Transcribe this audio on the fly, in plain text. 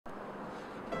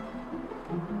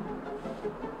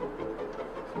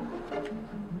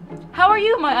How are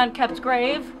you, my unkept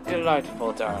grave?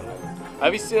 Delightful, darling.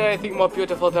 Have you seen anything more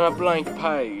beautiful than a blank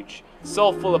page?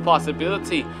 So full of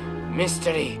possibility,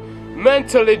 mystery,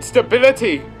 mental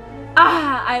instability.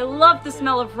 Ah, I love the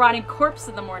smell of rotting corpse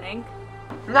in the morning.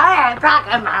 Now I'm back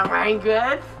in my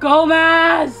language.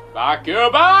 Gomez! Back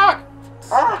your back!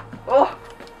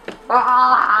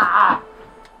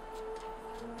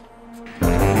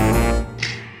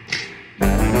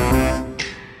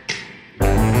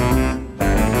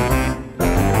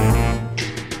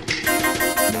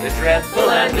 The dreadful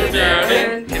and the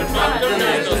daring, confront them,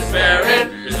 there's no sparing.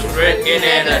 It's written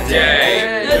in a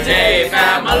day, the Day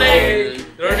family.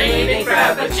 They're eating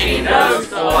frappuccinos,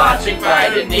 they're watching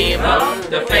Finding Nemo.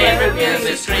 The favorite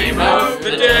music streamer,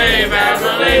 the Day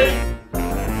family.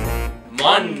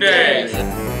 Monday,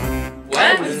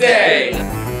 Wednesday,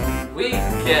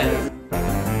 weekend.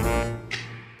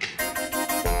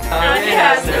 Honey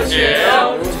has no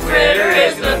chill, Twitter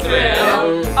is no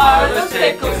thrill. Are those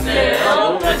pickles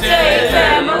still the Day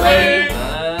family?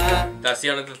 That's the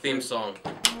end of the theme song.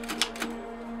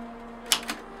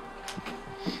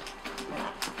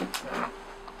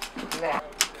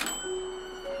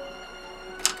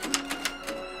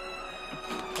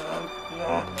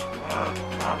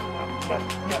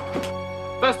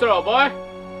 Fester, old boy!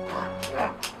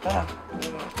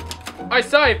 I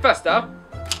say, Fester!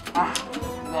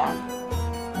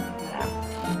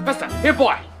 Fester, here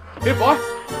boy! Here boy!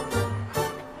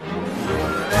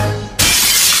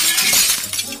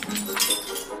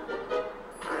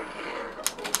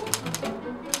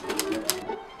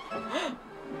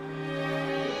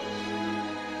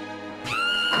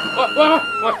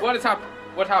 What has happened?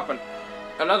 What happened?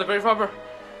 Another grave robber?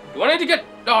 Do I need to get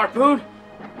the harpoon?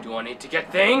 Do I need to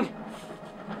get thing?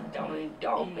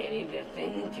 Don't many the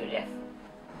thing to this.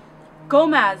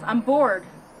 Gomez, I'm bored.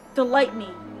 Delight me.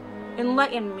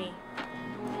 Enlighten me.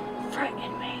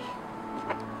 Frighten me.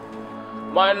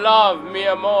 My love, mi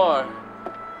amor.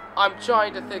 I'm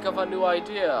trying to think of a new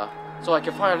idea so I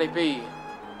can finally be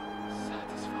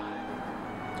satisfied.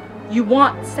 You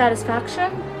want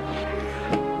satisfaction?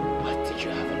 What did you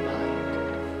have in mind?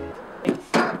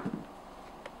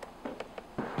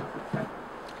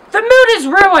 The mood is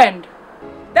ruined!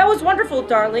 That was wonderful,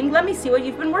 darling. Let me see what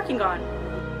you've been working on.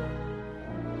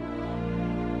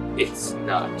 It's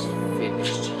not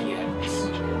finished yet.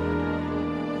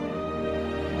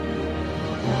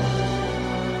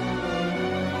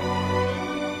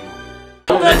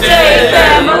 The Day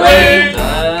family!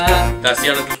 That's the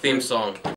end of the theme song.